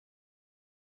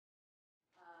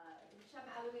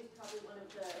probably one of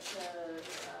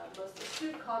the most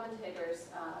astute commentators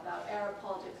about Arab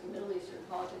politics and Middle Eastern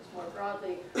politics more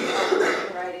broadly,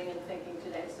 writing and thinking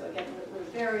today. So again, we're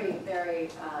very, very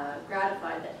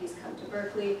gratified that he's come to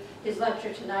Berkeley. His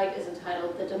lecture tonight is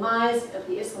entitled "The Demise of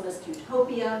the Islamist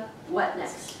Utopia, What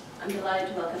Next?" I'm delighted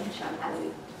to welcome Hicham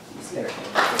Alaoui.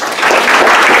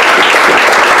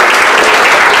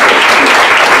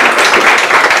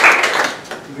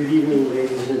 Good evening,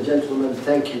 ladies and gentlemen.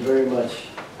 Thank you very much,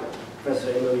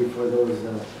 Professor Alaoui, for those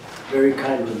very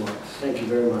kind remarks. Thank you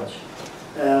very much.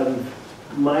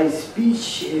 My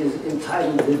speech is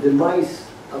entitled "The Demise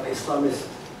of Islamist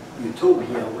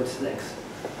Utopia, What's Next?"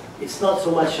 It's not so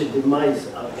much a demise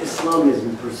of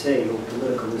Islamism per se, or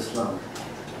political Islam.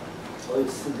 So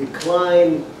it's the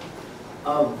decline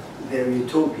of their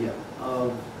utopia,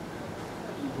 of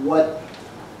what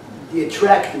the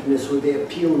attractiveness or the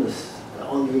appealness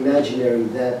on the imaginary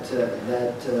that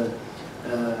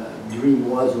dream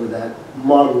was, or that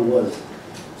model was.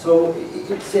 So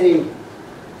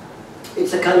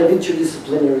it's a kind of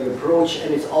interdisciplinary approach,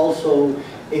 and it's also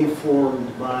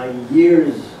informed by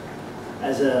years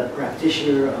as a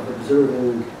practitioner of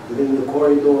observing within the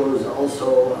corridors,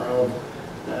 also of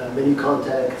many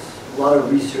contacts, a lot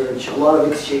of research, a lot of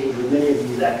exchange with many of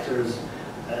these actors,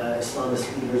 Islamist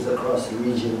leaders across the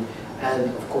region,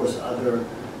 and of course other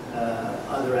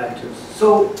actors.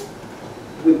 So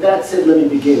with that said, let me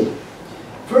begin.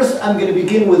 First, I'm going to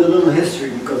begin with a little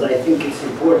history because I think it's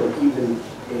important, even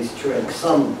in it strikes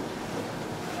some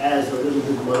as a little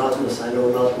bit monotonous. I know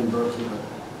not in Berkeley,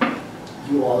 but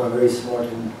you all are very smart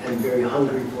and very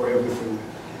hungry for everything.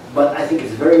 But I think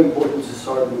it's very important to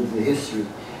start with the history.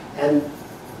 And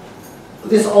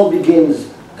this all begins,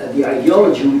 the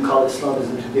ideology we call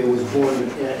Islamism today was born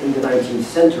in the 19th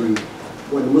century,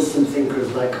 when Muslim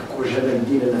thinkers like, of course,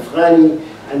 Jalaluddin al-Afghani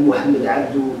and Muhammad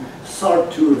Abdu sought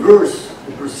to reverse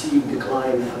the perceived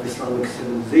decline of Islamic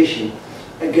civilization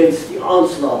against the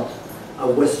onslaught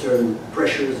of Western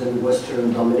pressures and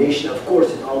Western domination. Of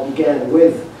course, it all began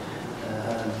with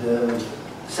the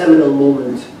seminal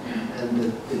moment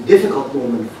and the difficult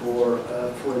moment for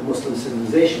Muslim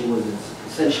civilization was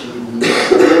essentially the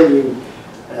Mediterranean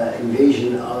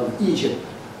invasion of Egypt.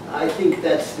 I think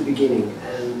that's the beginning,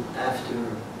 and after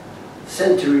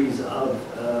centuries of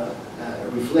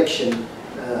reflection,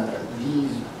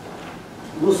 these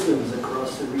Muslims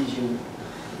across the region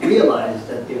realized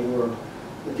that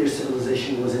their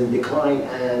civilization was in decline,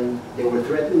 and they were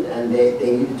threatened, and they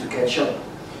needed to catch up.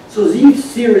 So these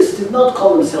theorists did not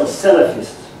call themselves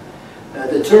Salafists,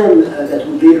 the term that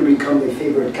would later become a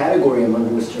favorite category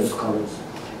among Western scholars.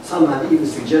 Some have even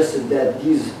suggested that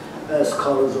these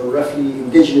scholars are roughly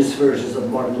indigenous versions of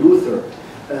Martin Luther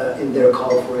in their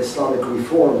call for Islamic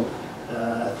reform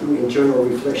through internal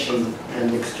reflection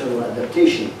and external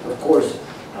adaptation. Of course,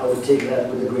 I would take that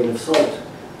with a grain of salt.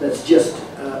 That's just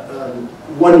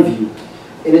one view.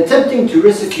 In attempting to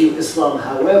rescue Islam,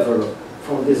 however,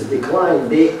 from this decline,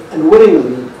 they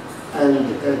unwittingly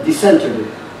decentered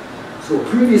it. So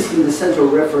previously, the central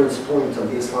reference point of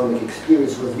the Islamic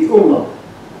experience was the Ummah,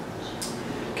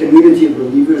 community of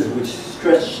believers which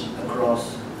stretched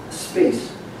across space.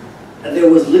 And there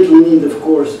was little need, of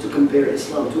course, to compare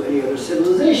Islam to any other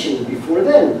civilization before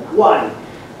then. Why?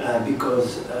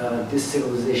 Because this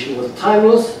civilization was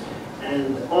timeless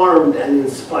and armed and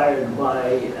inspired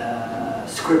by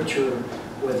scripture,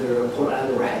 whether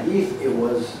Quran or Hadith. It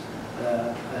was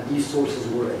these sources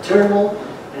were eternal,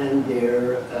 and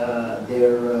their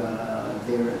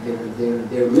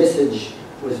message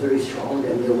was very strong,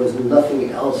 and there was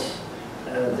nothing else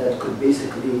that could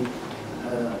basically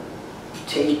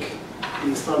take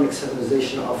the Islamic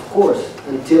civilization off course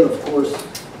until, of course,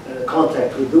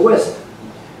 contact with the West.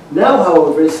 Now,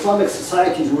 however, Islamic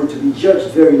societies were to be judged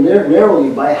very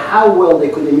narrowly by how well they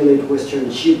could emulate Western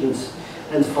achievements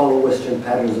and follow Western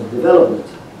patterns of development.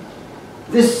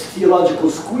 This theological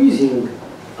squeezing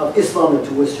of Islam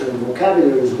into Western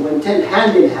vocabularies went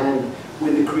hand in hand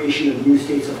with the creation of new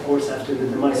states, of course, after the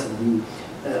demise of the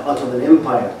Ottoman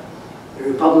Empire. The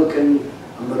republican,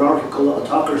 monarchical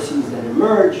autocracies that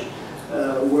emerged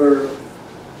were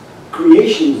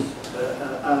creations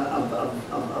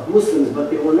of Muslims, but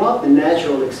they were not the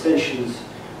natural extensions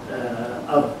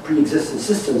of pre-existing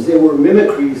systems. They were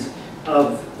mimicries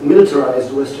of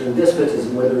militarized Western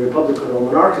despotism, whether republican or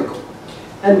monarchical.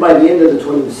 And by the end of the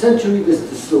 20th century, this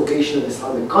dislocation of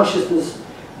Islamic consciousness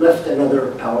left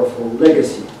another powerful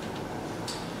legacy.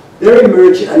 There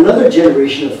emerged another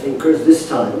generation of thinkers, this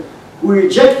time, who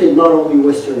rejected not only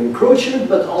Western encroachment,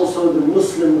 but also the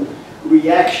Muslim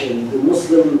reaction, the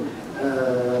Muslim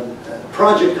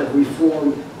project of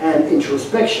reform and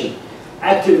introspection.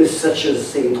 Activists such as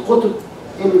Sayyid Qutb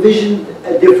envisioned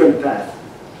a different path.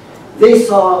 They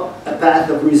saw a path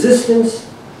of resistance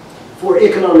for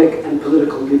economic and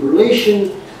political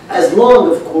liberation, as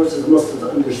long, of course, as Muslims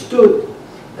understood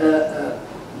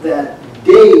that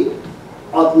they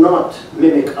ought not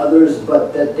mimic others,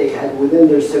 but that they had within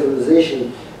their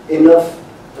civilization enough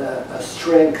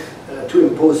strength to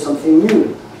impose something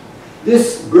new.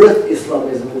 This birthed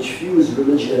Islamism, which fused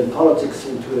religion and politics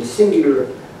into a singular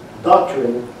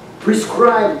doctrine,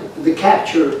 prescribed the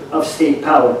capture of state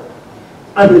power.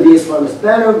 Under the Islamist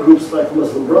banner, groups like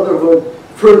Muslim Brotherhood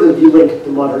further delinked the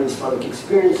modern Islamic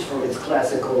experience from its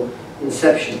classical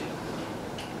inception.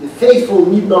 The faithful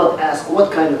need not ask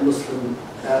what kind of Muslim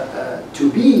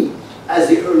to be, as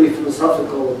the early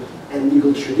philosophical and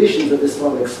legal traditions of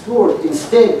Islam explored.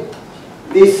 Instead,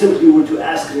 they simply were to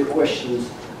ask their questions: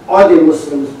 are they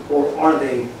Muslims or are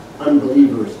they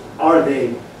unbelievers? Are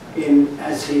they,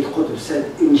 as Sayyid Qutb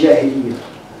said, in Jahiliyyah?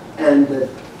 And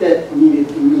that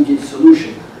needed immediate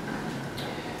solution.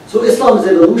 So Islam's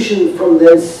evolution from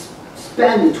then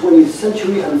spanned the 20th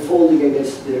century, unfolding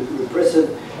against the repressive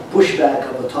pushback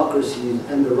of autocracies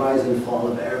and the rise and fall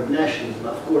of Arab nationalism.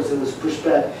 Of course, there was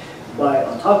pushback by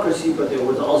autocracy, but there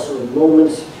was also in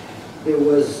moments, there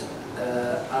was,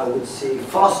 I would say,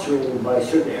 fostering by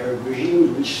certain Arab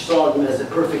regimes which saw them as a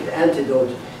perfect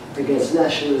antidote against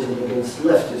nationalism, against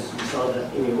leftists. We saw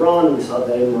that in Iran, we saw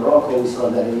that in Morocco, we saw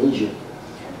that in Egypt.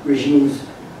 Regimes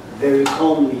very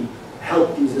calmly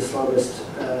helped these Islamist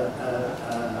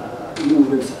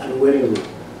movements unwittingly,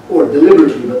 or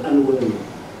deliberately but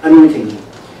unwittingly.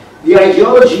 The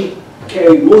ideology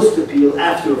carried most appeal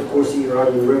after, of course, the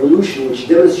Iranian Revolution, which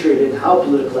demonstrated how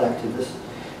political activists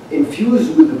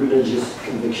infused with religious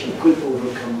conviction could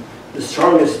overcome the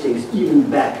strongest states, even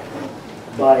backed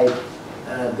by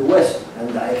the West.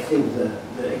 And I think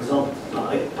the example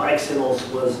par excellence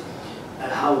was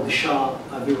how the Shah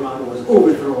of Iran was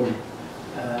overthrown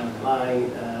by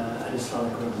an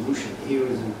Islamic revolution. Here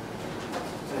is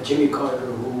Jimmy Carter,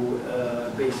 who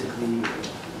basically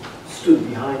stood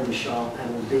behind the Shah,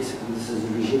 and basically this is a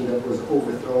regime that was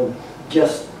overthrown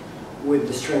just with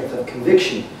the strength of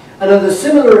conviction. Another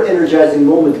similar energizing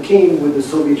moment came with the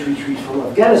Soviet retreat from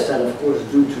Afghanistan, of course,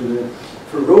 due to the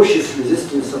ferocious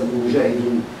resistance of the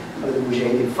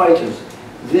Mujahideen fighters.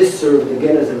 This served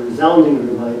again as a resounding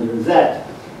reminder that,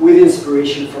 with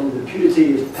inspiration from the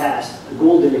putative past, the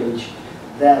golden age,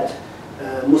 that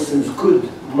Muslims could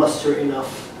muster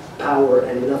enough power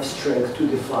and enough strength to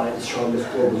defy the strongest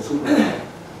global superpower.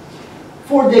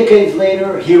 4 decades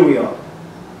later, here we are.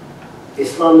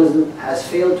 Islamism has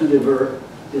failed to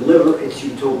deliver its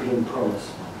utopian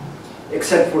promise.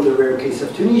 Except for the rare case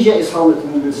of Tunisia, Islamic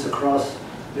movements across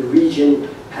the region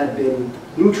have been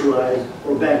neutralized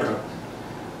or bankrupt.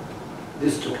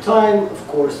 This took time. Of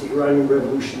course, the Iranian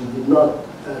Revolution did not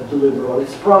deliver on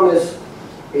its promise.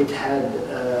 It had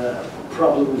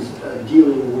problems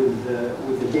dealing with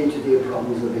the day-to-day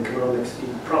problems of economics, the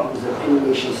problems that any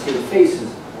nation state faces.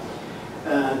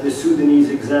 The Sudanese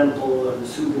example, the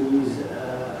Sudanese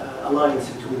alliance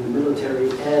between the military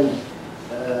and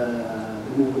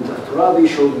the movement of Tarabi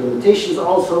showed limitations.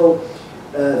 Also,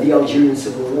 the Algerian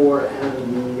Civil War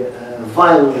and the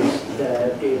violence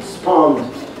that it spawned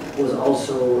was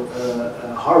also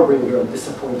a harbinger of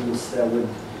disappointments that would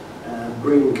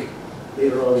bring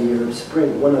later on the Arab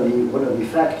Spring. One of the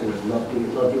factors, not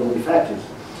the only factors.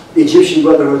 The Egyptian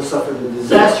Brotherhood suffered a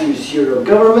disastrous year of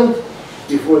government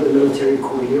before the military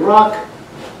coup in Iraq,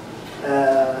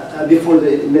 before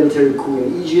the military coup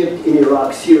in Egypt. In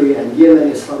Iraq, Syria, and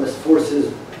Yemen, Islamist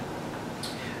forces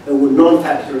were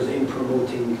non-factors in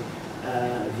promoting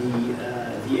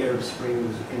the Arab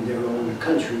Springs in their own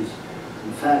countries.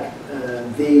 In fact,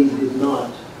 they did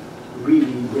not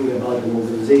really bring about the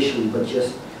mobilization, but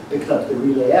just picked up the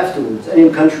relay afterwards. And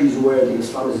in countries where the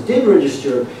Islamists did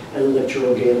register an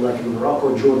electoral gain, like in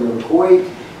Morocco, Jordan, or Kuwait,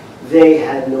 they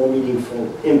had no meaningful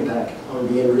impact on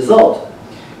the end result.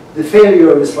 The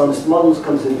failure of Islamist models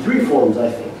comes in 3 forms,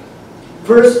 I think.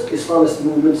 First, Islamist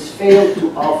movements failed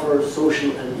to offer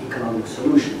social and economic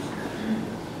solutions.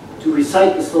 To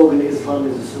recite the slogan, Islam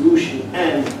is a solution,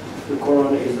 and the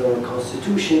Quran is our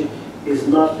constitution, is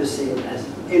not the same as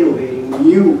innovating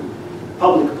new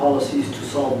public policies to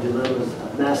solve dilemmas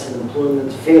of mass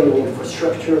unemployment, failing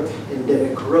infrastructure,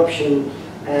 endemic corruption,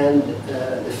 and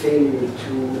the failure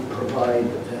to provide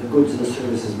goods and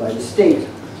services by the state.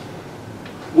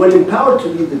 When empowered to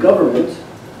lead the government,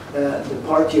 the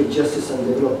Party of Justice and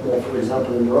Development, for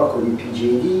example, in Morocco, the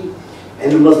PJD,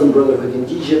 and the Muslim Brotherhood in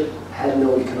Egypt had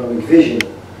no economic vision.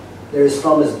 Their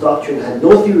Islamist doctrine had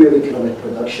no theory of economic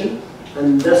production,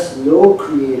 and thus no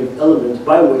creative element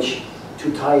by which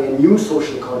to tie a new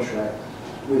social contract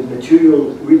with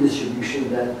material redistribution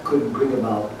that could bring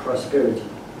about prosperity.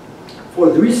 For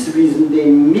this reason, they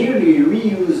merely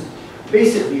reused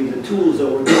basically the tools that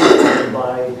were given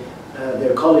by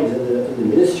their colleagues in the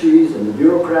ministries and the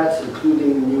bureaucrats,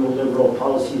 including neoliberal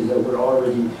policies that were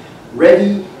already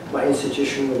ready by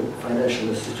institutional financial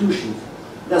institutions.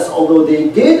 Thus, although they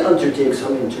did undertake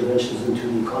some interventions into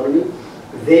the economy,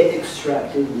 they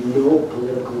extracted no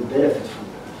political benefit from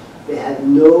it. They had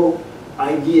no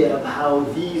idea of how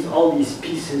all these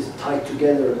pieces tied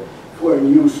together for a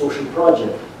new social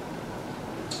project.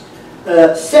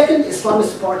 Second,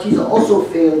 Islamist parties also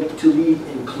failed to lead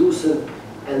inclusive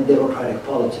and democratic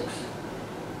politics,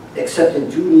 except in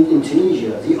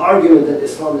Tunisia. The argument that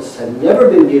Islamists have never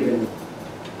been given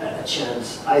a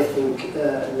chance, I think,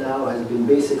 now has been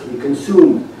basically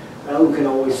consumed. We can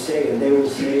always say, and they will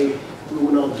say, we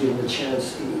were not given a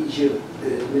chance in Egypt. The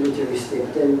military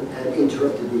stepped in and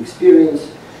interrupted the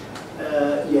experience.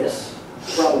 Yes,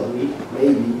 probably,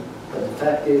 maybe, but the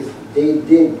fact is they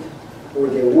did, or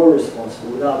they were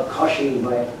responsible without cautioning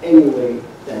by any way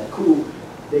that coup.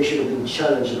 They should have been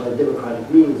challenged by democratic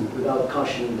means. Without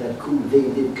cautioning that coup, they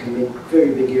did commit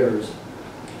very big errors.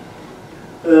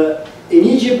 In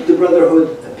Egypt, the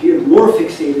Brotherhood appeared more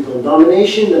fixated on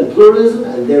domination than pluralism,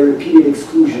 and their repeated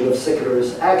exclusion of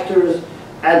secularist actors,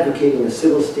 advocating a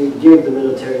civil state, gave the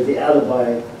military the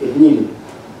alibi it needed.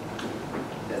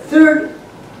 Third,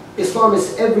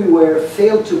 Islamists everywhere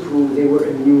failed to prove they were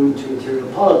immune to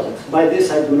material politics. By this,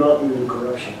 I do not mean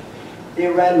corruption. They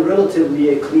ran relatively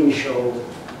a clean show,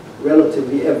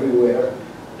 relatively everywhere,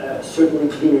 certainly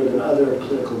cleaner than other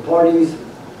political parties.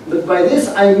 But by this,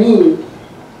 I mean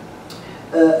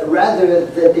rather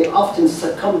that they often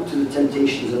succumbed to the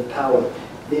temptations of power.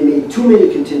 They made too many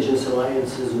contingent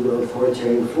alliances with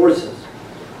authoritarian forces.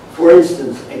 For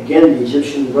instance, again, the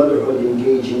Egyptian Brotherhood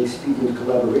engaged in expedient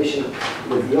collaboration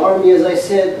with the army, as I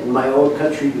said. In my own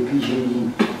country, the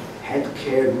PJD had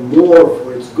cared more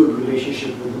for its good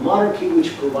relationship with the monarchy,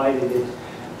 which provided it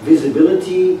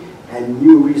visibility and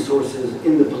new resources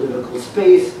in the political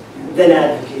space, than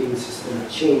advocating systemic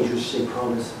change, which they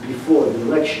promised before the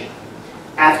election.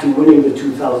 After winning the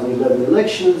 2011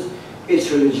 elections, its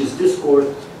religious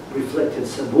discourse reflected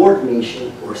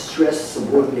subordination or stressed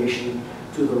subordination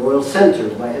to the royal center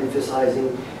by emphasizing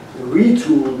the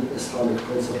retooled Islamic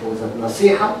principles of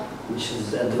nasiha, which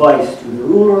is advice to the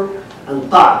ruler, and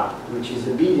ta'a, which is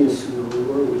obedience to the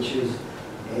ruler, which is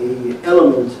an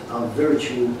element of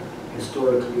virtue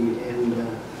historically and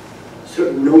a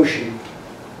certain notion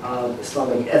of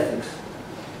Islamic ethics.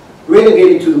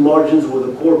 Relegated to the margins were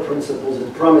the core principles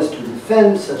it promised to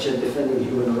defend, such as defending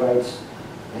human rights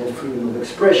and freedom of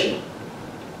expression.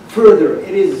 Further, it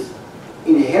is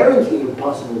inherently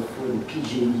impossible for the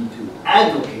PJD to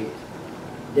advocate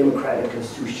democratic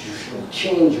constitutional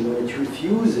change when it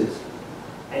refuses,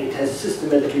 and it has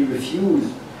systematically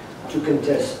refused to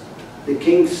contest the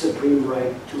king's supreme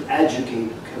right to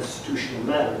adjudicate constitutional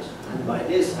matters. And by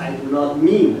this, I do not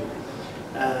mean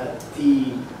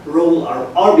the role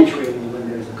of arbitrating when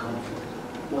there's a conflict.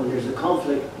 When there's a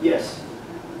conflict, yes,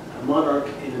 a monarch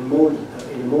in a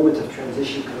moment of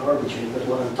transition can arbitrate, but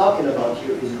what I'm talking about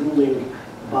here is ruling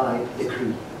by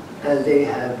decree. And they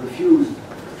have refused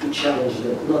to challenge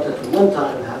them. Not at one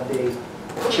time have they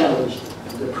challenged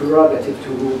the prerogative to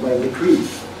rule by decree.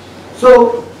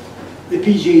 So the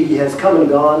PJD has come and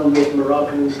gone, yet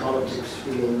Moroccan politics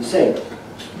remain the same.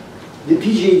 The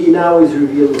PJD now is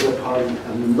revealed as a party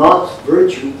of not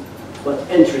virtue, but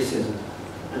entrism.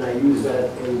 And I use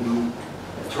that in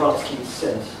the Trotsky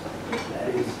sense. That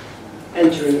is,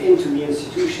 entering into the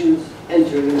institutions,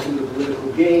 entering into the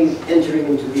political game, entering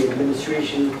into the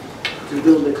administration to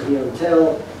build a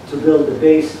clientele, to build a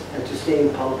base, and to stay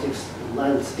in politics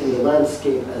in the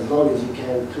landscape as long as you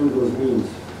can through those means.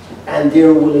 And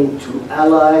they're willing to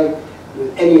ally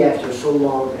with any actor so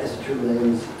long as it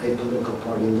remains a political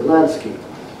party in the landscape.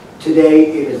 Today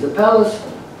it is the palace,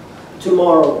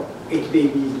 tomorrow it may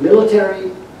be the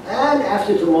military, and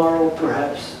after tomorrow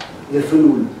perhaps the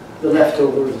fulul, the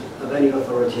leftovers of any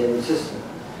authoritarian system.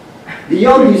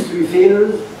 Beyond these three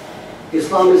failures,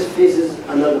 Islamist faces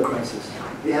another crisis.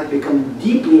 They have become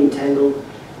deeply entangled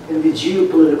in the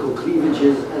geopolitical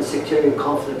cleavages and sectarian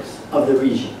conflicts of the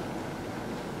region.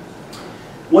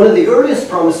 One of the earliest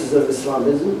promises of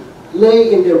Islamism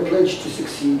lay in their pledge to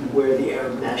succeed where the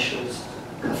Arab nationalists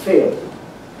have failed.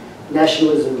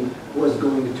 Nationalism was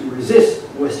going to resist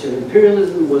Western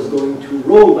imperialism, was going to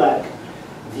roll back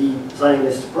the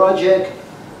Zionist project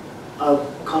of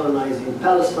colonizing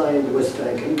Palestine, the West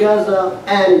Bank and Gaza,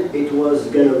 and it was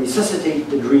going to resuscitate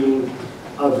the dream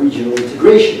of regional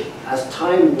integration. As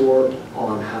time wore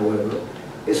on, however,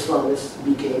 Islamists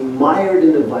became mired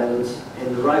in the violence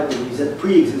and the rivalries that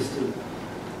pre-existed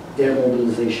their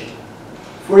mobilization.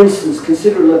 For instance,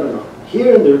 consider Lebanon.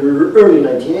 Here in the early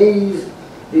 1980s,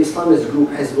 the Islamist group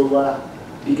Hezbollah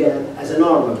began as an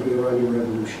arm of the Iranian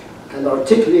Revolution and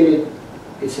articulated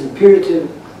its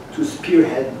imperative to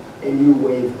spearhead a new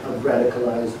wave of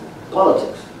radicalized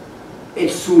politics.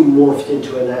 It soon morphed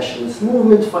into a nationalist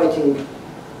movement fighting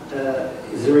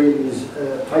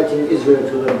Israel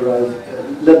to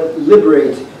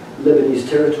liberate Lebanese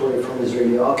territory from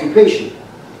Israeli occupation.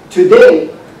 Today,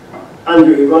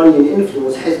 under Iranian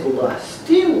influence, Hezbollah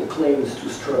still claims to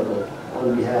struggle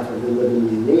on behalf of the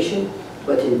Lebanese nation,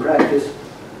 but in practice,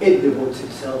 it devotes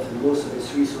itself and most of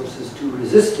its resources to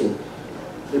resisting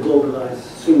the globalized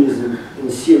Sunnism in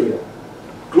Syria.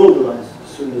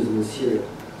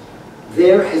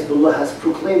 There, Hezbollah has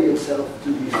proclaimed itself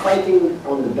to be fighting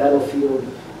on the battlefield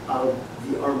of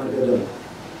the Armageddon.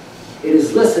 It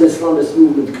is less an Islamist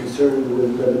movement concerned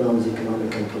with Lebanon's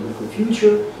economic and political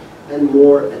future, and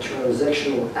more a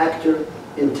transactional actor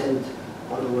intent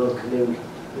on welcoming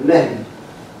the Mahdi.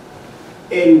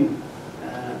 In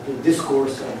the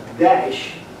discourse of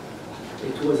Daesh,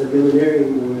 it was a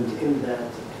millenarian movement in that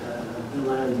the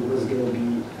land was going to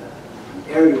be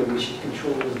the area which it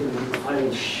controlled was going to be the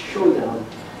final showdown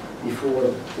before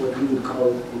what we would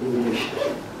call in English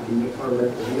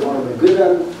the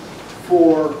Armageddon.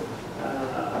 For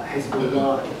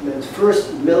Hezbollah, it meant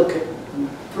first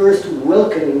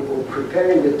welcoming or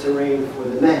preparing the terrain for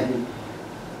the Mahdi,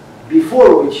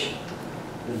 before which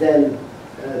then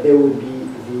there would be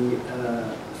the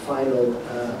final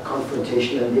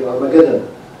confrontation and the Armageddon.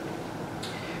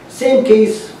 Same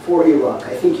case for Iraq.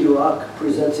 I think Iraq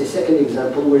presents a second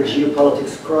example where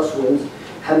geopolitics crosswinds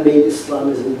have made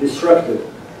Islamism disruptive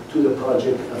to the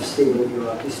project of stable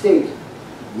Iraqi state.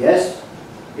 Yes,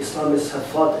 Islamists have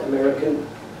fought American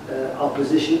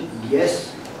opposition.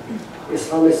 Yes,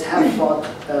 Islamists have fought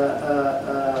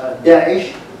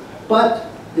Daesh, but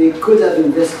they could have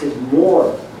invested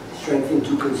more strength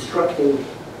into constructing,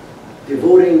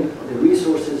 devoting the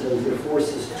resources and their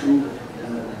forces to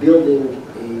building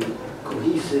a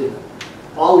cohesive,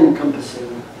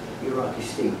 all-encompassing Iraqi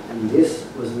state. And this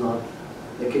was not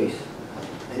the case.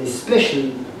 And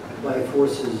especially by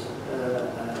forces,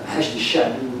 Hashd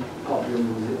al-Sha'bi, Popular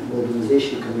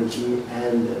Mobilization Committee,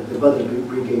 and the Badr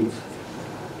Brigades.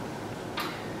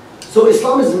 So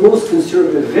Islam's most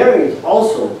conservative variant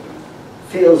also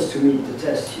fails to meet the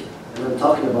test here. And I'm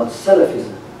talking about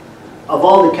Salafism. Of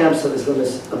all the camps of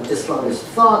Islamist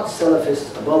thought,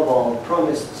 Salafists, above all,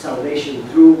 promised salvation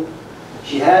through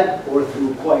jihad or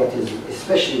through quietism,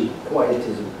 especially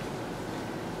quietism.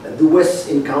 The West's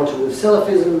encounter with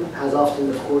Salafism has often,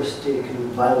 of course,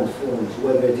 taken violent forms,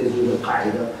 whether it is with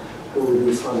Al-Qaeda or with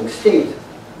the Islamic State.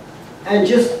 And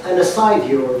just an aside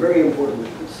here, or very important,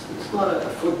 it's not a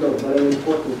footnote, but an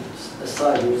important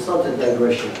aside here, it's not a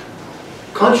digression.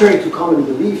 Contrary to common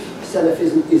belief,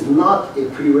 Salafism is not a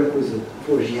prerequisite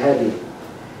for jihadism.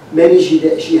 Many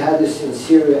jihadists in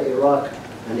Syria, Iraq,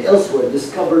 and elsewhere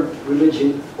discovered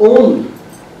religion only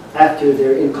after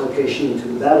their inculcation into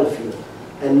the battlefield.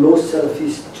 And most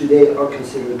Salafis today are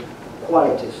considered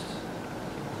quietists.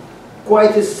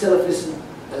 Quietist Salafist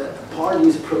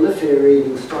parties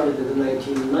proliferating started in the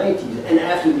 1990s, and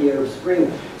after the Arab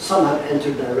Spring, some have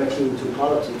entered directly into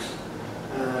politics,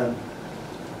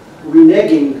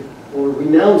 reneging or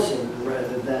renouncing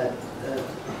rather that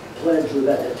pledge or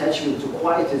that attachment to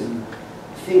quietism,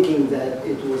 thinking that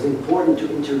it was important to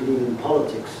intervene in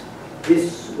politics.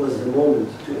 This was the moment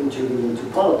to intervene into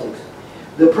politics.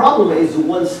 The problem is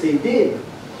once they did,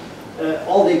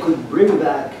 all they could bring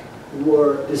back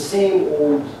were the same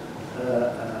old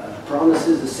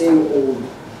promises, the same old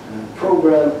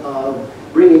program of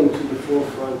bringing to the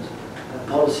forefront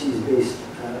policies based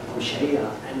on Sharia.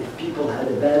 And if people had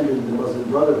abandoned the Muslim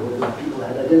Brotherhood, if people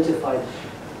had identified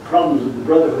problems with the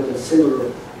Brotherhood and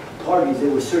similar parties, they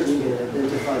were certainly going to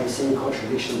identify the same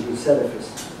contradictions with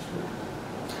Salafists.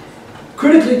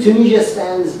 Critically, Tunisia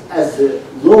stands as the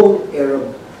lone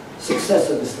Arab success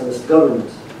of Islamist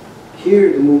governments.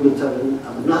 Here, the movement of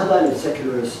Nahda and its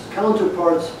secularist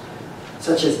counterparts,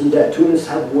 such as Nida Tunis,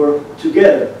 have worked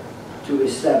together to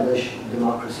establish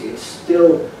democracy. It's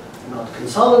still not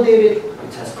consolidated.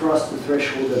 It has crossed the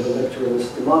threshold of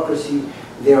electoralist democracy.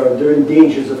 There are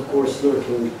dangers, of course,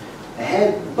 lurking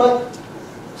ahead, but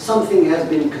something has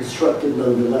been constructed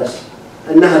nonetheless.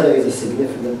 And Nahda is a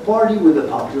significant party with a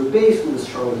popular base, with a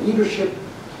strong leadership.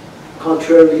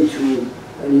 contrarily to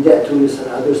Nida Tunis and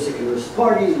other secularist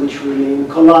parties, which remain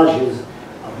collages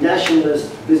of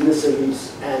nationalist business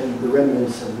elites and the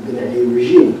remnants of the Ben Ali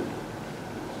regime.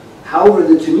 However,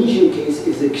 the Tunisian case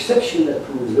is the exception that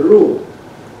proves the rule,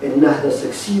 and Nahda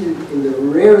succeeded in the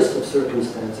rarest of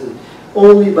circumstances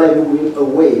only by moving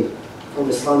away from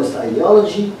Islamist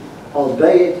ideology,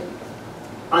 albeit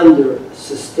under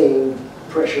sustained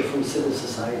pressure from civil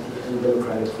society and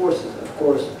democratic forces. Of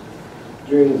course,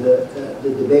 during the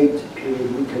debate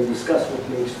period, we can discuss what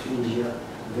makes Tunisia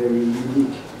very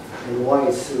unique and why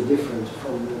it's so different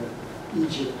from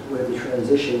Egypt, where the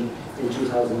transition in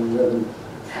 2011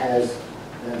 has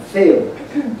failed.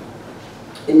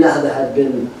 Nahda had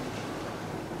been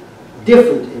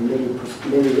different in many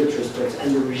respects,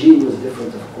 and the regime was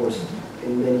different, of course,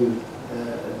 in many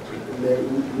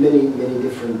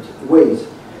different ways.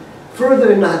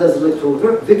 Further, Nahda's electoral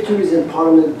victories in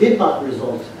parliament did not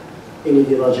result in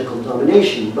ideological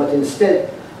domination, but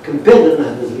instead compelled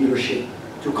Nahda's leadership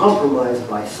to compromise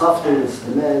by softening its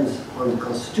demands on the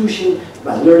constitution,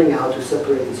 by learning how to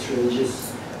separate its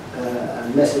religious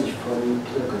message from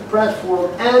political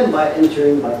platform, and by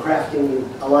crafting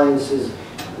alliances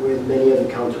with many other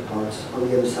counterparts on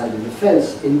the other side of the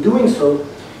fence. In doing so,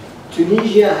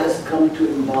 Tunisia has come to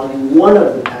embody one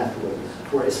of the pathways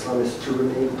for Islamists to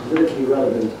remain politically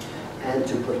relevant and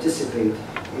to participate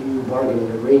in new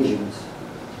bargaining arrangements.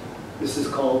 This is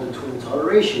called the twin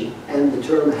toleration, and the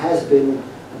term has been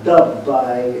dubbed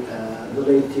by the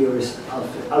late theorist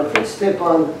Alfred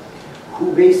Stepan,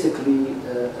 who basically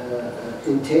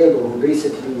entailed, or who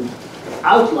basically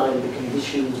outlined the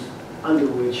conditions under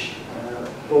which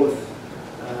both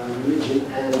religion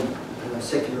and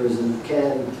secularism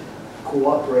can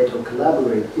cooperate or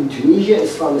collaborate. In Tunisia,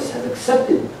 Islamists have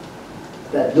accepted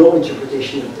that no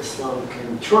interpretation of Islam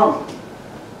can trump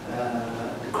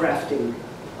the crafting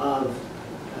of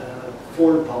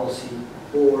foreign policy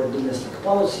or domestic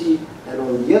policy, and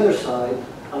on the other side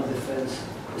of the fence,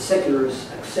 the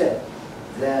secularists accept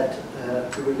that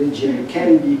religion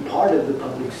can be part of the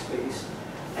public space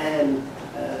and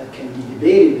can be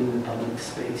debated in the public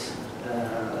space,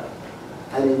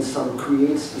 and in some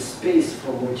creates the space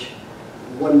from which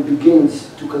one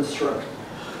begins to construct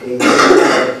a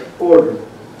democratic order.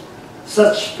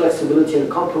 Such flexibility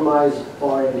and compromise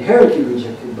are inherently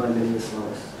rejected by many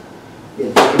Islamists.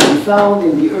 Yet they can be found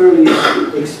in the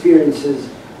early experiences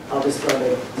of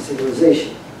Islamic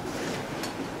civilization.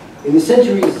 In the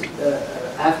centuries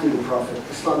after the Prophet,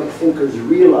 Islamic thinkers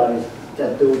realized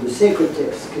that though the sacred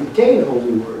texts contain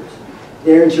holy words,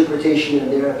 their interpretation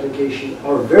and their application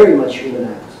are very much human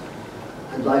acts.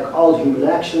 And like all human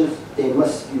actions, they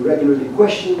must be regularly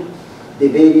questioned,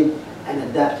 debated, and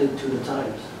adapted to the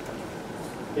times.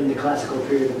 In the classical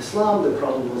period of Islam, the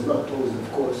problem was not posed,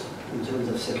 of course, in terms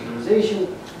of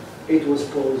secularization. It was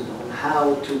posed on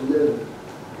how to live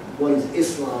one's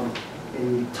Islam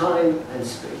in time and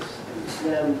space. And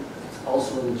Islam is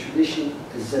also in the tradition,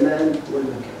 the zaman wal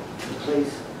makan, the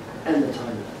place and the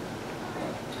time.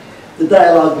 The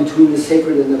dialogue between the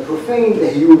sacred and the profane, the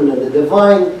human and the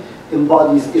divine,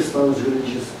 embodies Islam's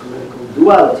religious political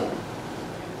duality,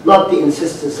 not the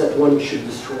insistence that one should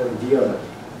destroy the other.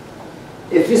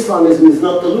 If Islamism is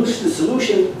not the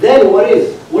solution, then what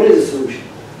is? What is the solution?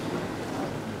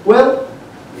 Well,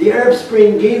 the Arab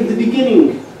Spring gave the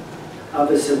beginning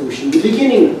of a solution, the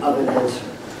beginning of an answer,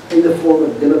 in the form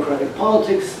of democratic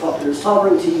politics, popular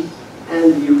sovereignty,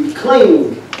 and the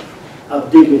reclaiming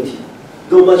of dignity.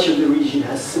 Though much of the region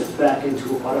has slipped back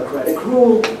into autocratic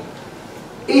rule,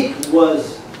 it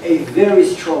was a very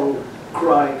strong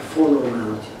cry for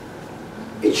normality.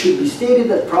 It should be stated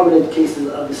that prominent cases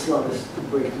of Islamist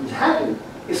breakthroughs happened.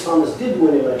 Islamists did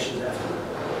win elections after.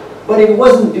 But it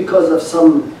wasn't because of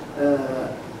some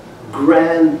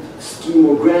grand scheme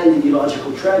or grand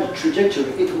ideological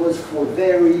trajectory. It was for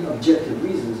very objective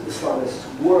reasons. Islamists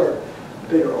were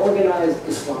better organized.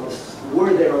 Islamists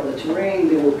were there on the terrain.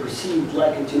 They were perceived,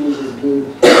 like in Tunisia, as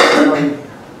being among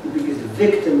the biggest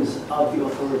victims of the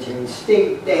authoritarian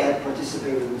state. They had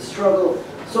participated in the struggle.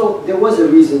 So there was a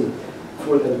reason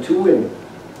for them to win.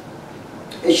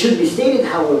 It should be stated,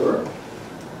 however,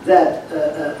 that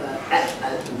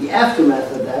the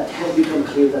aftermath of that had become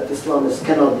clear that Islamists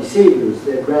cannot be saviors.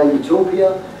 Their grand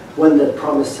utopia, one that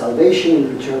promised salvation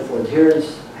in return for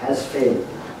adherence, has failed.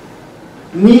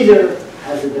 Neither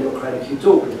has a democratic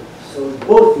utopia. So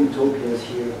both utopias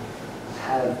here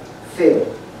have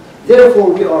failed.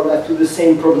 Therefore, we are left with the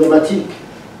same problematique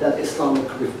that Islamic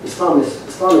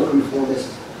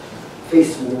reformists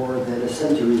faced more than a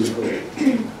century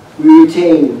ago. We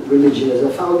retain religion as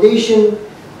a foundation,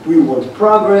 we want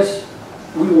progress,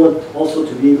 we want also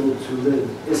to be able to live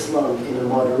Islam in a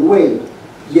modern way.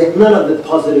 Yet none of the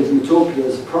positive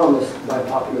utopias promised by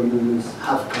popular movements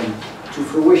have come to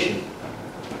fruition.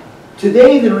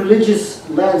 Today, the religious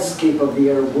landscape of the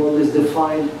Arab world is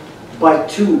defined by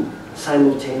two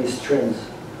simultaneous trends.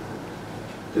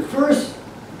 The first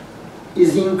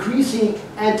is the increasing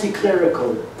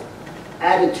anti-clerical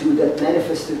attitude that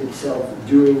manifested itself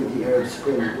during the Arab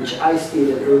Spring, which I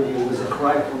stated earlier was a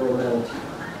cry for normality.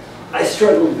 I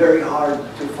struggled very hard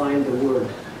to find the word.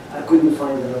 I couldn't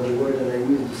find another word, and I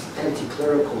used this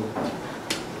anti-clerical.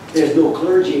 There's no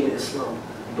clergy in Islam,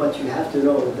 but you have to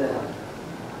know that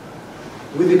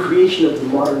with the creation of the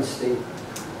modern state,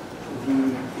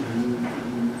 the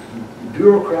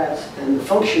bureaucrats and the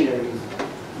functionaries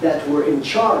that were in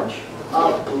charge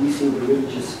of policing the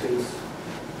religious space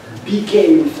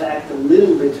became, in fact, a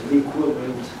little bit the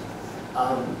equivalent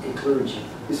of a clergy.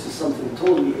 This is something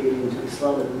totally alien to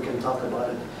Islam, and we can talk about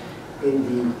it in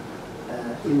the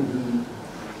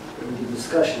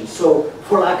discussion. So,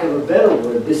 for lack of a better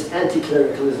word, this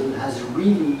anti-clericalism has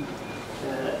really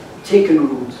taken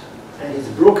root and has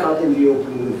broke out in the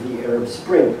open with the Arab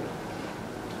Spring.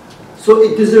 So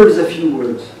it deserves a few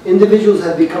words. Individuals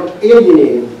have become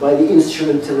alienated by the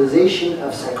instrumentalization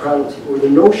of sacrality, or the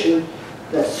notion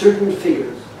that certain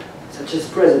figures, such as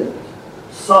presidents,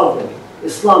 sovereign,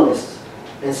 Islamists,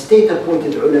 and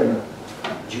state-appointed ulama,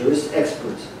 jurist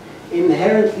experts,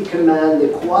 inherently command the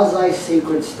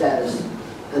quasi-sacred status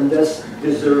and thus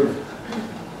deserve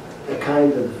a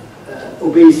kind of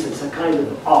obeisance, a kind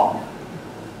of awe.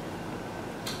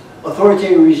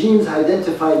 Authoritarian regimes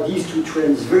identified these two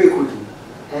trends very quickly,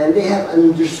 and they have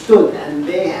understood and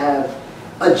they have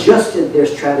adjusted their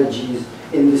strategies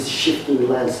in this shifting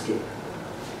landscape.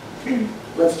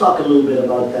 Let's talk a little bit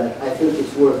about that. I think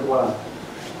it's worthwhile.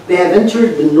 They have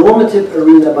entered the normative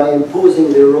arena by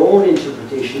imposing their own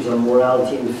interpretations on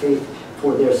morality and faith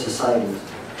for their societies.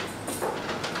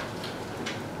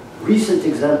 Recent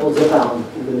examples abound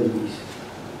in the Middle East,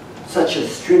 such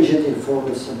as stringent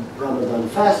enforcement of Ramadan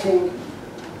fasting,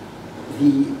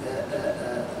 the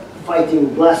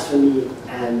fighting blasphemy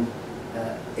and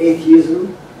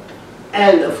atheism,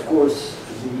 and of course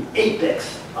the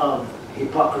apex of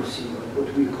hypocrisy, or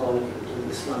what we call in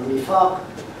Islam nifaq,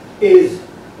 is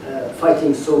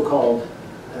fighting so-called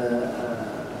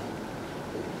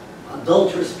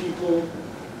adulterous people,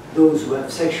 those who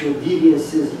have sexual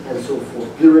deviances, and so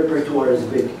forth. The repertoire is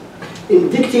big. In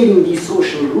dictating these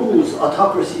social rules,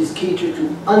 autocracies cater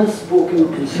to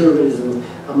unspoken conservatism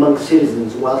among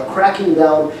citizens while cracking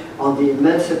down on the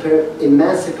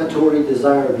emancipatory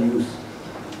desire of youth.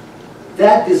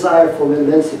 That desire for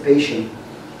emancipating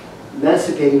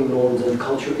norms and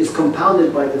culture is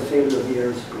compounded by the failure of the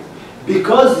Arab Spring.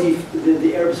 Because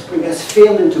the Arab Spring has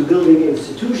failed into building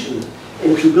institutions,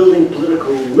 into building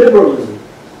political liberalism,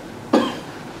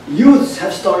 youths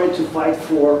have started to fight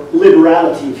for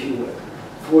liberality, if you will,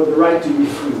 for the right to be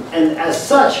free. And as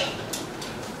such,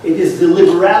 it is the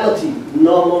liberality,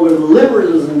 no longer the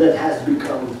liberalism, that has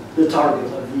become the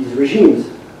target of these regimes.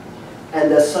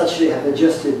 And as such, they have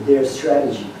adjusted their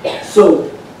strategy.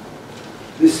 So,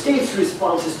 the state's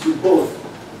responses to both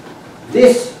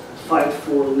this fight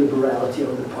for liberality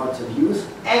on the part of youth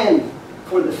and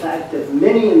for the fact that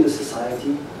many in the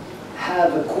society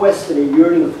have a quest and a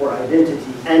yearning for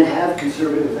identity and have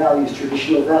conservative values,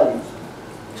 traditional values.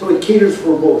 So it caters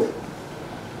for both.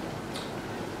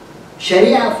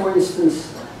 Sharia, for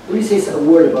instance, let me say a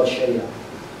word about Sharia.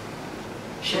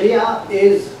 Sharia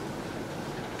is,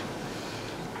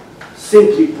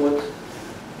 simply put,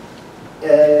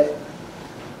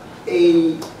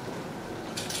 a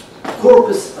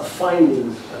corpus of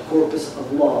findings, a corpus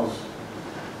of laws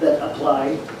that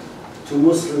apply to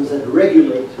Muslims and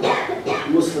regulate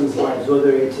Muslims' lives,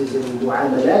 whether it is in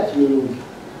mu'amalat, meaning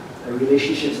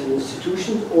relationships and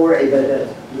institutions, or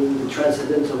ibadat, meaning the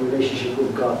transcendental relationship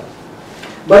with God.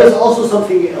 But it's also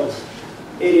something else.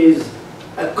 It is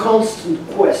a constant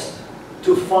quest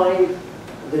to find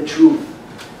the truth,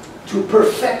 to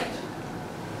perfect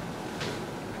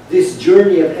this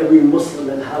journey of every Muslim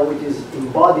and how it is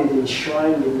embodied and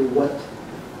enshrined in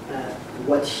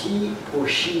what he or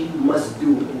she must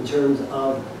do in terms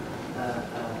of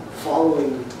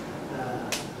following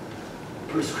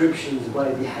prescriptions by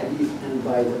the Hadith and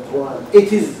by the Quran.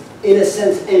 It is, in a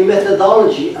sense, a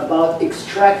methodology about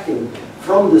extracting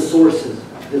from the sources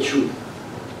the truth.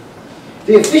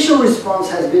 The official response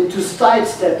has been to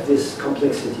sidestep this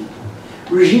complexity.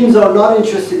 Regimes are not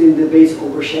interested in debates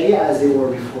over Sharia as they were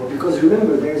before, because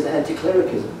remember, there is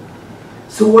anti-clericalism.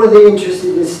 So what are they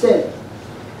interested in instead?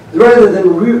 Rather than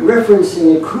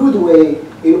referencing a crude way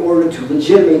in order to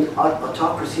legitimate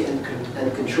autocracy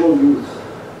and control youth.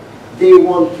 They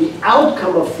want the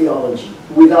outcome of theology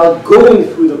without going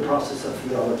through the process of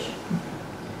theology.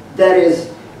 That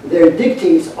is, their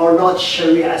dictates are not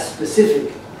Sharia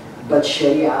specific, but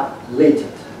Sharia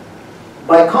latent.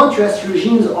 By contrast,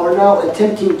 regimes are now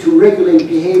attempting to regulate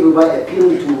behavior by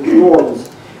appealing to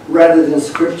norms rather than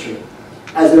scripture.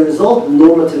 As a result,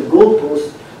 normative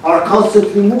goalposts are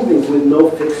constantly moving with no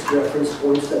fixed reference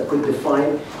points that could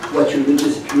define what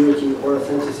religious purity or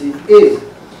authenticity is.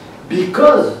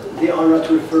 Because they are not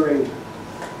referring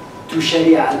to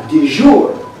Sharia de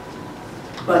jure,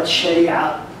 but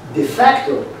Sharia de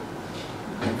facto,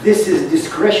 this is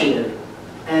discretionary,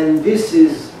 and this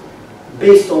is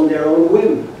based on their own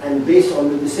whim and based on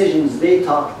the decisions they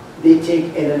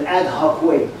take in an ad hoc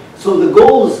way. So the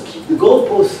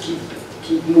goalposts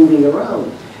keep moving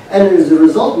around. And as a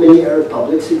result, many Arab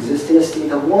publics exist in a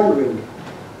state of wandering,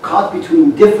 caught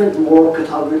between different moral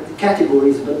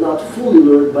categories but not fully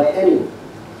lured by any.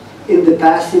 In the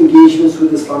past, engagements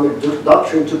with Islamic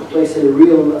doctrine took place in a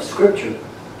realm of scripture,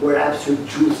 where absolute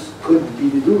truths could be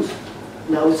deduced.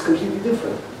 Now it's completely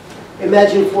different.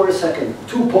 Imagine for a second,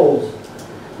 two poles.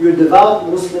 You're a devout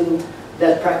Muslim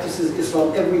that practices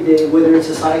Islam every day, whether in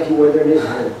society, whether in his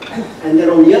home. And then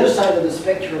on the other side of the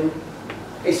spectrum,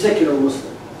 a secular Muslim.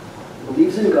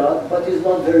 Believes in God, but is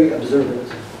not very observant,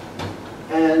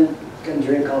 and can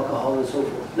drink alcohol and so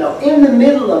forth. Now, in the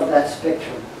middle of that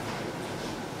spectrum,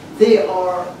 there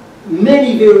are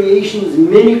many variations,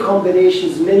 many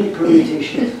combinations, many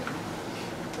permutations.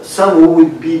 Some who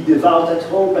would be devout at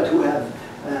home, but who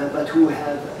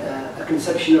have a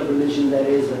conception of religion that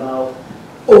is about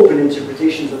open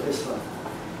interpretations of Islam.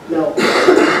 Now,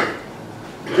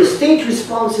 the state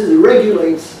responses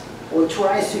regulates or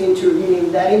tries to intervene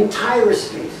in that entire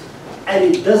space, and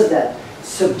it does that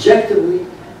subjectively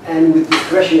and with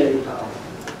discretionary power.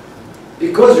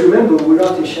 Because remember, we're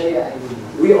not in Sharia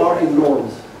anymore. We are in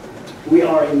norms. We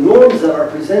are in norms that are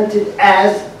presented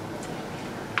as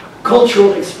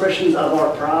cultural expressions of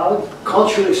our pride,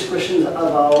 cultural expressions of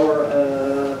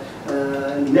our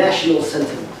national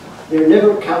sentiment. They're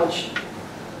never couched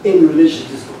in religious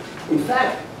discourse. In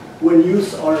fact, when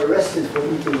youths are arrested for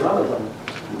eating Ramadan,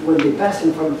 when they pass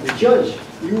in front of the judge,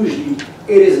 usually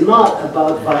it is not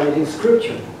about violating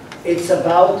scripture. It's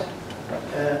about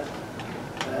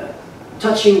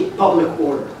touching public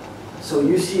order. So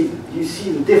you see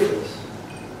the difference.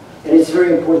 And it's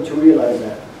very important to realize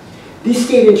that. These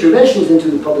state interventions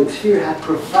into the public sphere have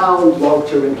profound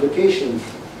long-term implications,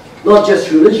 not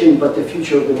just religion, but the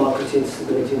future of democracy and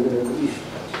stability in the Middle East.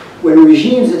 When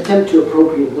regimes attempt to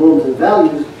appropriate norms and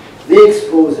values, they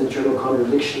expose internal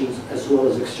contradictions as well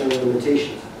as external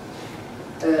limitations.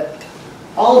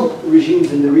 All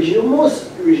regimes in the region, or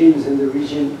most regimes in the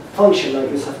region, function like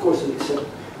this, of course,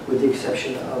 with the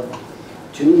exception of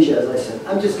Tunisia, as I said.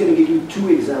 I'm just going to give you two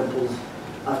examples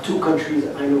of two countries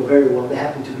I know very well. They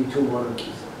happen to be two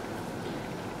monarchies,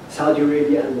 Saudi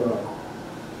Arabia and Morocco.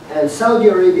 And Saudi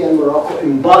Arabia and Morocco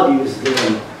embody this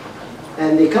dilemma.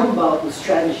 And they come about with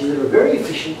strategies that are very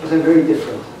efficient, but they're very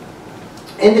different.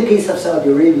 In the case of Saudi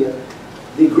Arabia,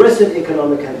 the aggressive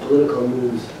economic and political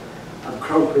moves of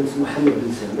Crown Prince Mohammed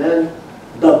bin Salman,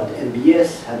 dubbed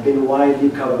MBS, have been widely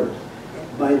covered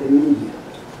by the media.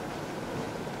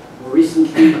 More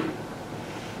recently,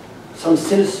 some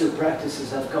sinister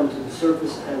practices have come to the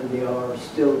surface and they are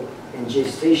still in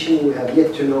gestation. We have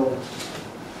yet to know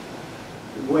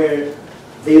where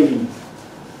they lead.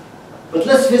 But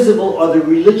less visible are the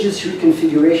religious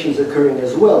reconfigurations occurring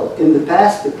as well. In the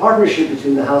past, the partnership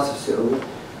between the House of Saud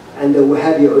and the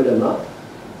Wahhabi ulama,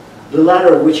 the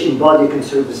latter of which embody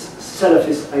conservative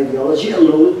Salafist ideology,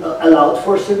 allowed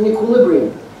for a certain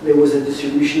equilibrium. There was a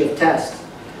distribution of tasks.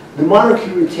 The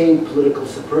monarchy retained political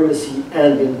supremacy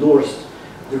and endorsed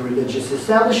the religious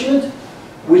establishment,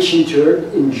 which in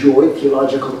turn enjoyed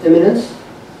theological eminence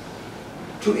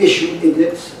to issue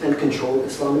edicts and control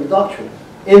Islamic doctrine.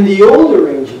 In the old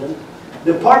arrangement,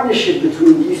 the partnership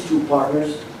between these two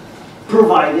partners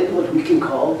provided what we can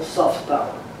call soft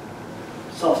power.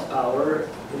 Soft power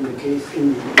in the case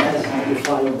as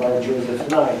defined by Joseph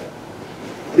Nye.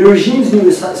 The regime's new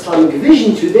Islamic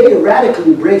vision today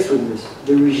radically breaks with this.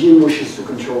 The regime wishes to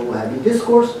control Wahhabi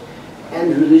discourse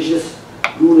and religious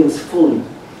rulings fully,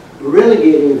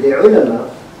 relegating the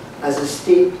ulama as a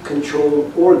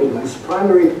state-controlled organ whose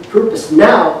primary purpose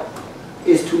now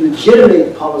is to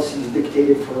legitimate policies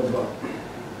dictated from above.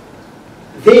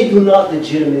 They do not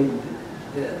legitimate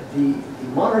the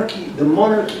monarchy. The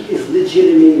monarchy is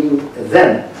legitimating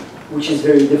them, which is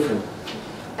very different.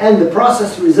 And the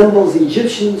process resembles the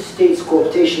Egyptian state's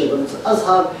cooptation of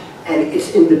Al-Azhar and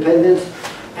its independence,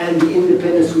 and the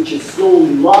independence which is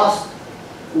slowly lost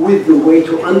with the weight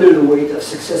or under the weight of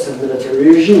successive military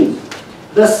regimes.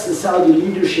 Thus, the Saudi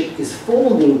leadership is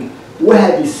folding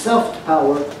Wahhabi soft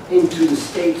power into the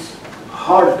state's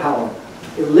hard power,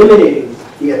 eliminating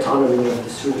the autonomy of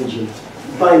this religion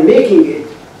by making it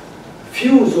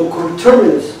fuse or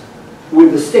coterminous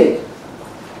with the state.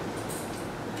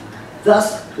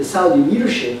 Thus, the Saudi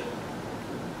leadership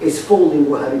is folding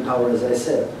Wahhabi power, as I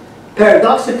said.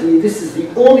 Paradoxically, this is the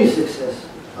only success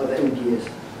of MDS.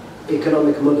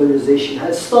 Economic modernization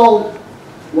has stalled,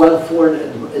 while foreign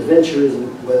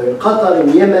adventurism, whether in Qatar,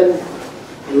 in Yemen,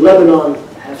 in Lebanon,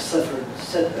 have suffered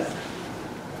setbacks.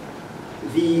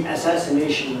 The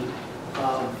assassination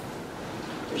of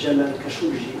Jamal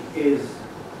Khashoggi is,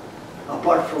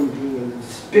 apart from being a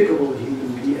despicable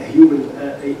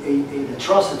an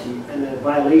atrocity and a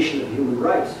violation of human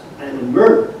rights and a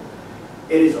murder,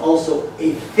 it is also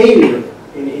a failure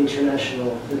in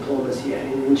international diplomacy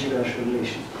and in international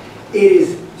relations. It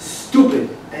is stupid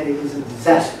and it is a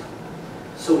disaster.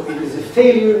 So it is a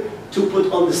failure to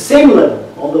put on the same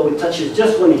level, although it touches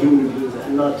just one human being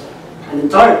and not an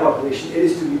entire population, it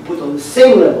is to be put on the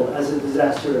same level as the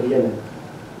disaster of Yemen.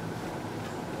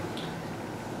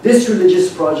 This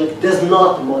religious project does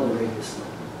not moderate Islam.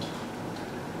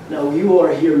 Now, you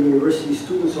are here university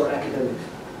students or academics.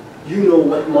 You know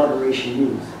what moderation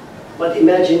means. But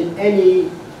imagine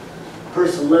any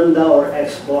person, lambda or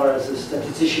X bar, as a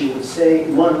statistician would say,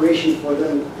 moderation for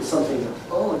them is something else.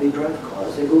 Oh, they drive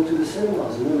cars, they go to the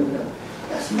cinemas,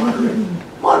 that's moderate.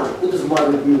 Moderate, what does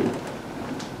moderate mean?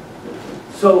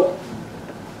 So,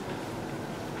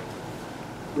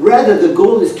 rather the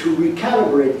goal is to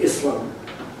recalibrate Islam,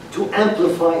 to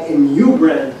amplify a new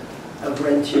brand of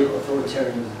rentier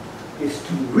authoritarianism, is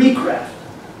to recraft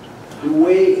the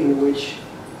way in which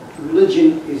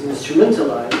religion is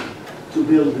instrumentalized to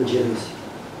build legitimacy.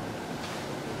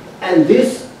 And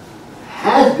this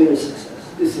has been a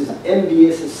success. This is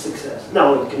MBS's success.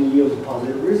 Now it can yield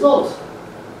positive results.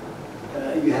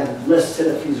 You have less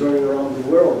Salafis running around the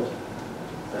world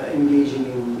engaging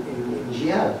in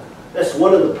jihad. That's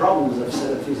one of the problems of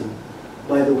Salafism,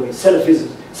 by the way.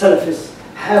 Salafists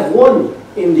have won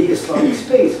in the Islamic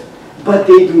space, but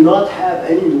they do not have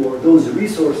anymore those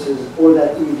resources or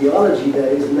that ideology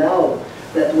that is now,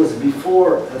 that was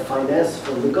before financed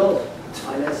from the Gulf. It's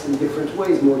financed in different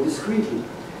ways, more discreetly.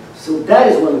 So that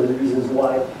is one of the reasons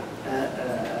why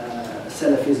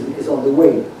Salafism is on the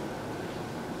wane.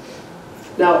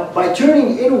 Now, by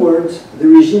turning inwards, the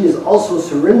regime is also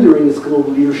surrendering its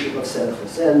global leadership of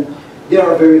Salafists. And there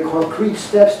are very concrete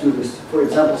steps to this. For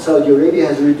example, Saudi Arabia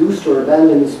has reduced or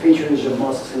abandoned its patronage of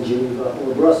mosques in Geneva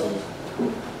or Brussels.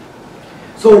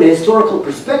 So in a historical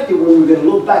perspective, when we're going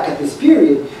to look back at this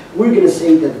period, we're going to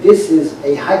say that this is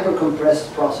a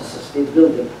hyper-compressed process of state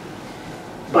building.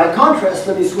 By contrast,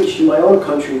 let me switch to my own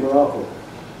country, Morocco,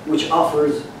 which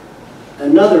offers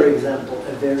another example,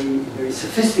 a very, very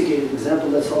sophisticated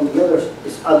example that's on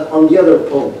the other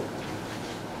pole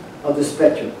of the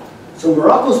spectrum. So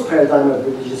Morocco's paradigm of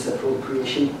religious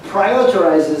appropriation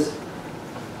prioritizes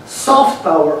soft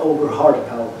power over hard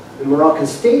power. The Moroccan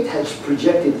state has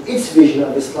projected its vision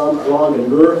of Islam along a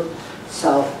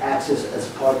north-south axis as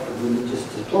part of religious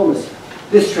diplomacy.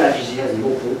 This strategy has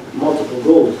multiple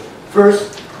goals.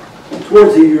 First,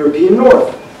 towards the European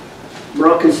north,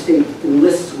 Moroccan state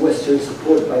enlists Western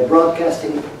support by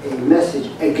broadcasting a message,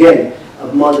 again,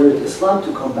 of moderate Islam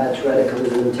to combat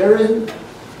radicalism and terrorism.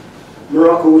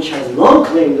 Morocco, which has long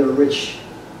claimed a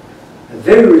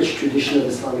very rich tradition of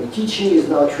Islamic teaching, is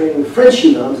now training French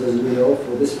imams, as we know,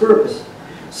 for this purpose.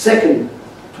 Second,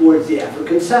 towards the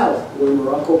African South, where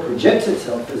Morocco projects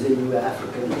itself as a new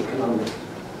African economic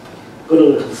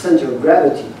political center of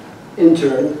gravity. In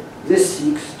turn, this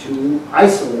seeks to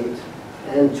isolate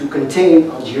and to contain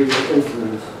Algerian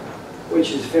influence,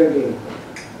 which is fair game.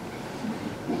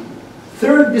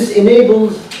 Third, this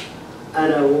enables,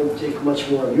 and I won't take much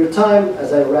more of your time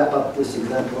as I wrap up this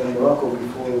example of Morocco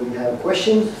before we have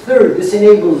questions. Third, this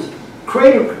enables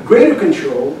greater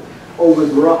control over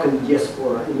the Moroccan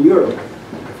diaspora in Europe,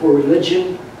 for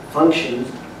religion functions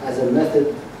as a method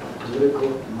of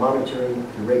political monitoring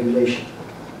and regulation.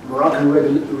 Moroccan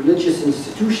religious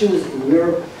institutions in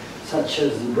Europe, such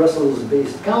as the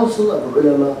Brussels-based Council of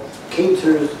Ulama,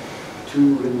 caters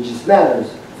to religious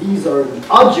matters. These are the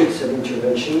objects of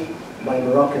intervention by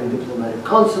Moroccan diplomatic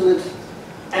consulates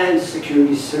and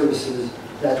security services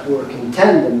that work in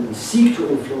tandem and seek to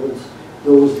influence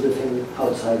those living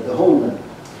outside the homeland.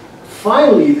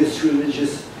 Finally, this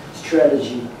religious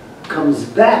strategy comes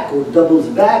back or doubles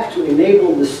back to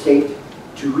enable the state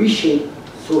to reshape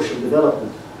social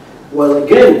development. while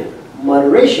again,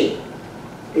 moderation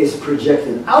is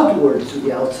projected outwards to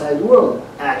the outside world.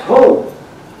 At home,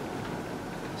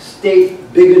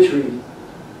 state bigotry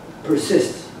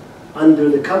persists under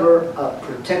the cover of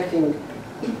protecting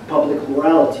public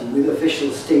morality with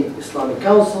official state Islamic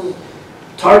councils,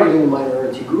 targeting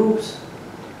minority groups,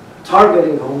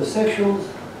 targeting homosexuals,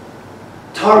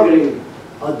 targeting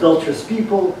adulterous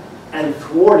people, and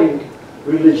thwarting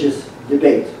religious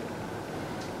debate.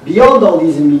 Beyond all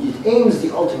these immediate aims,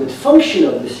 the ultimate function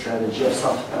of this strategy of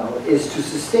soft power is to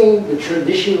sustain the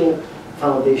traditional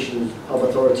foundations of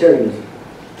authoritarianism.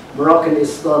 Moroccan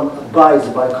Islam abides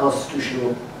by a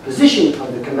constitutional position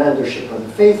of the commandership of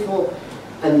the faithful,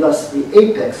 and thus the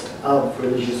apex of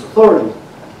religious authority.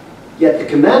 Yet the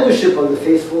commandership of the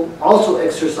faithful also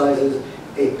exercises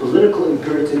a political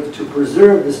imperative to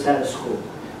preserve the status quo,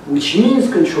 which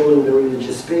means controlling the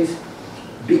religious space,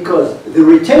 because the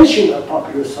retention of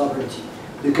popular sovereignty,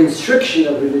 the constriction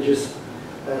of religious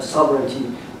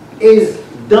sovereignty, is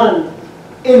done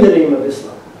in the name of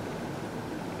Islam,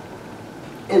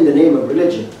 in the name of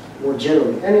religion, more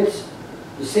generally. And it's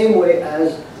the same way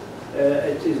as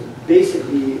it is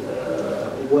basically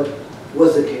what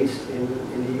was the case in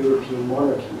the European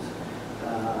monarchies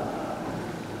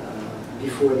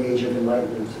before the Age of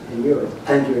Enlightenment in Europe,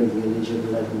 and during the Age of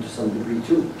Enlightenment to some degree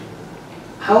too.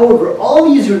 However,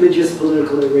 all these religious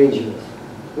political arrangements,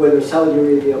 whether Saudi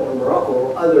Arabia or Morocco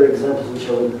or other examples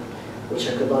which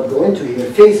I could not go into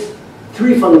here, face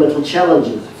three fundamental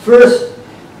challenges. First,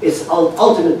 its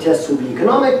ultimate test will be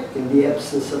economic. In the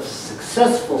absence of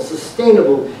successful,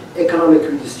 sustainable economic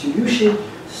redistribution,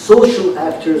 social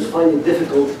actors find it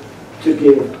difficult to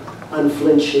give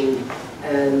unflinching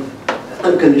and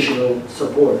unconditional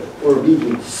support or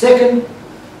obedience. Second,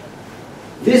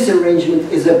 this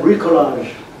arrangement is a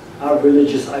bricolage of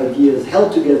religious ideas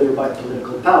held together by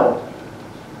political power.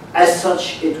 As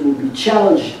such, it will be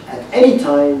challenged at any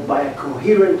time by a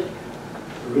coherent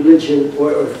religion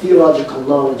or theological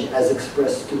knowledge as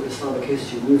expressed through Islamic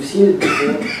history. We've seen it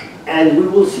before, and we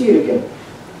will see it again.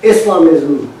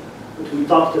 Islamism, which we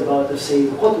talked about, the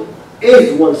Sayyid Qutb,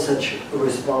 is one such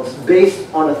response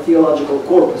based on a theological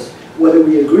corpus, whether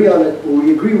we agree on it or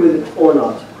we agree with it or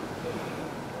not.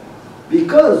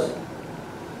 Because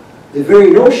the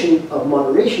very notion of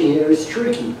moderation here is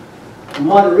tricky.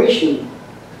 Moderation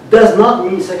does not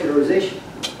mean secularization.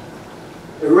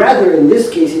 Rather, in this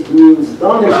case, it means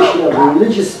domination of the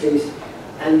religious space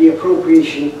and the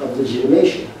appropriation of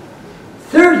legitimation.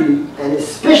 Thirdly, and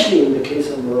especially in the case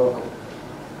of Morocco,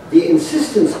 the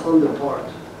insistence on the part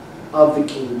of the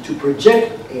king to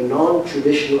project a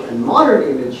non-traditional and modern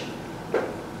image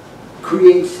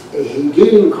creates a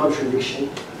Hegelian contradiction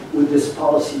with this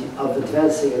policy of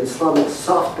advancing an Islamic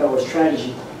soft power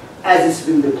strategy as it's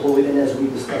been deployed and as we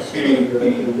discussed earlier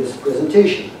in this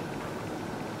presentation.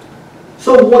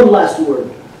 So one last word,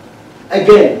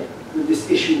 again, with this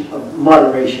issue of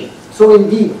moderation. So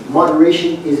indeed,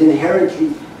 moderation is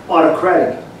inherently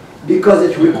autocratic because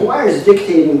it requires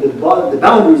dictating the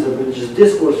boundaries of religious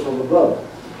discourse from above.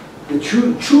 The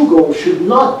true goal should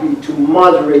not be to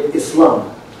moderate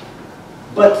Islam,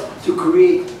 but to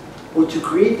create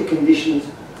the conditions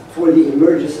for the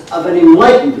emergence of an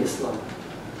enlightened Islam.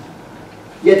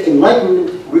 Yet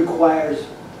enlightenment requires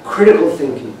critical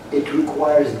thinking. It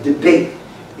requires debate.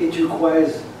 It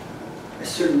requires a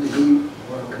certain degree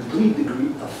or a complete degree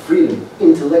of freedom,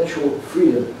 intellectual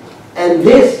freedom. And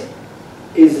this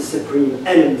is the supreme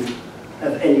enemy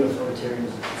of any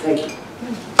authoritarianism. Thank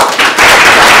you.